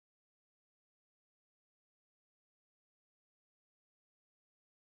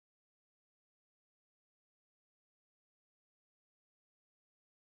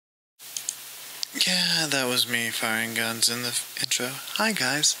Yeah, that was me firing guns in the intro. Hi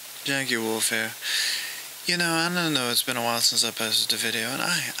guys, Janky Wolf here. I don't know, it's been a while since I posted a video, and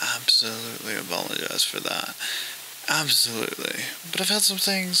I absolutely apologize for that. Absolutely. But I've had some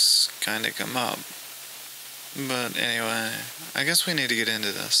things kinda come up. But anyway, I guess we need to get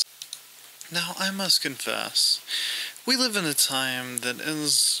into this. Now, I must confess, we live in a time that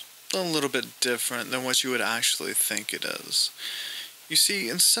is a little bit different than what you would actually think it is. You see,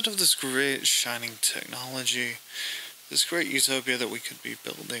 instead of this great shining technology, this great utopia that we could be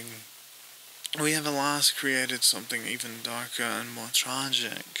building, we have alas created something even darker and more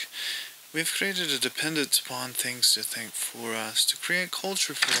tragic. We have created a dependence upon things to think for us, to create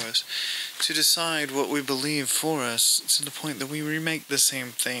culture for us, to decide what we believe for us, to the point that we remake the same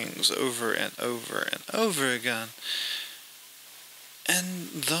things over and over and over again. And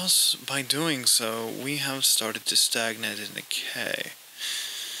thus, by doing so, we have started to stagnate and decay.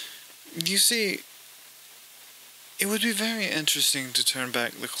 You see, it would be very interesting to turn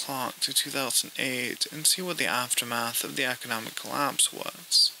back the clock to 2008 and see what the aftermath of the economic collapse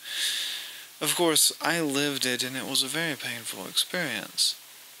was. Of course, I lived it and it was a very painful experience.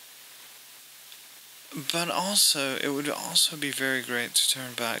 But also, it would also be very great to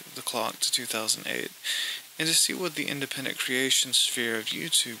turn back the clock to 2008 and to see what the independent creation sphere of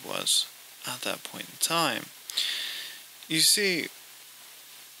YouTube was at that point in time. You see,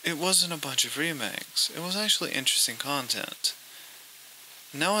 it wasn't a bunch of remakes. It was actually interesting content.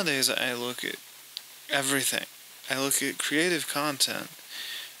 Nowadays, I look at everything. I look at creative content,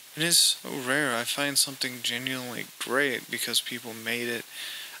 and it's so rare I find something genuinely great because people made it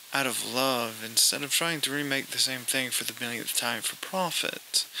out of love instead of trying to remake the same thing for the millionth time for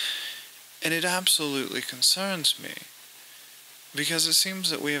profit. And it absolutely concerns me, because it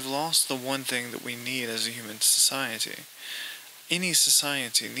seems that we have lost the one thing that we need as a human society. Any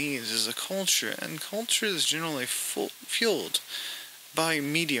society needs is a culture, and culture is generally fueled by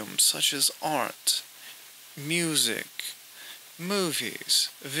mediums such as art, music, movies,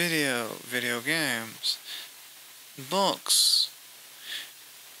 video games, books,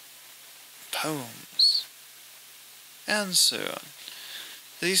 poems, and so on.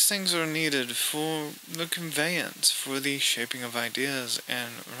 These things are needed for the conveyance, for the shaping of ideas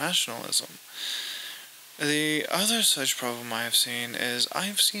and rationalism. The other such problem I have seen is I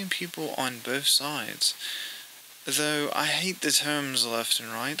have seen people on both sides. Though I hate the terms left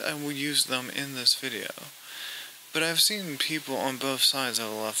and right, I will use them in this video. But I've seen people on both sides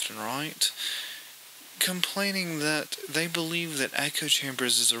of the left and right complaining that they believe that echo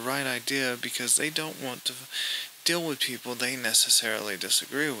chambers is the right idea because they don't want to deal with people they necessarily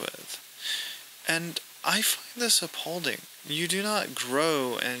disagree with. And I find this appalling. You do not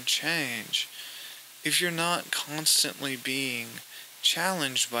grow and change if you're not constantly being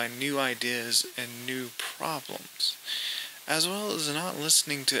challenged by new ideas and new problems, as well as not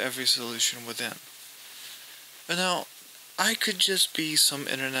listening to every solution within. But now, I could just be some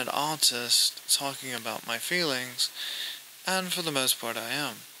internet artist talking about my feelings, and for the most part I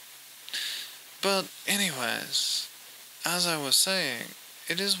am. But anyways, as I was saying,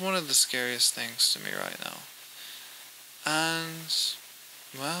 it is one of the scariest things to me right now. And,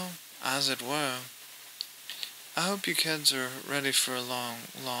 well, as it were, I hope you kids are ready for a long,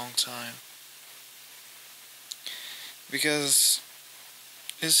 long time. Because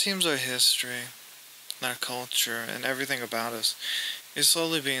it seems our history, our culture, and everything about us is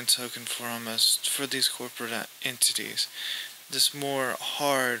slowly being taken from us for these corporate entities. This more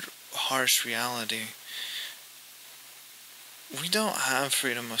harsh reality. We don't have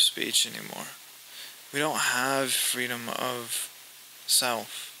freedom of speech anymore. We don't have freedom of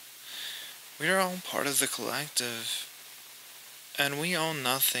self. We are all part of the collective, and we own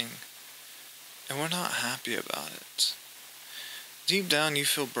nothing, and we're not happy about it. Deep down you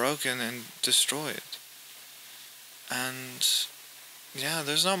feel broken and destroyed. And yeah,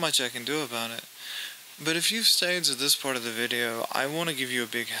 there's not much I can do about it. But if you've stayed to this part of the video, I want to give you a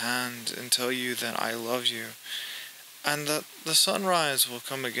big hand and tell you that I love you, and that the sunrise will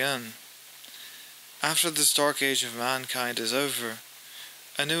come again. After this dark age of mankind is over,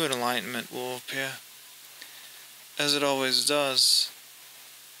 a new enlightenment will appear, as it always does.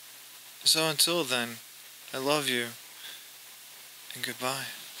 So until then, I love you, and goodbye.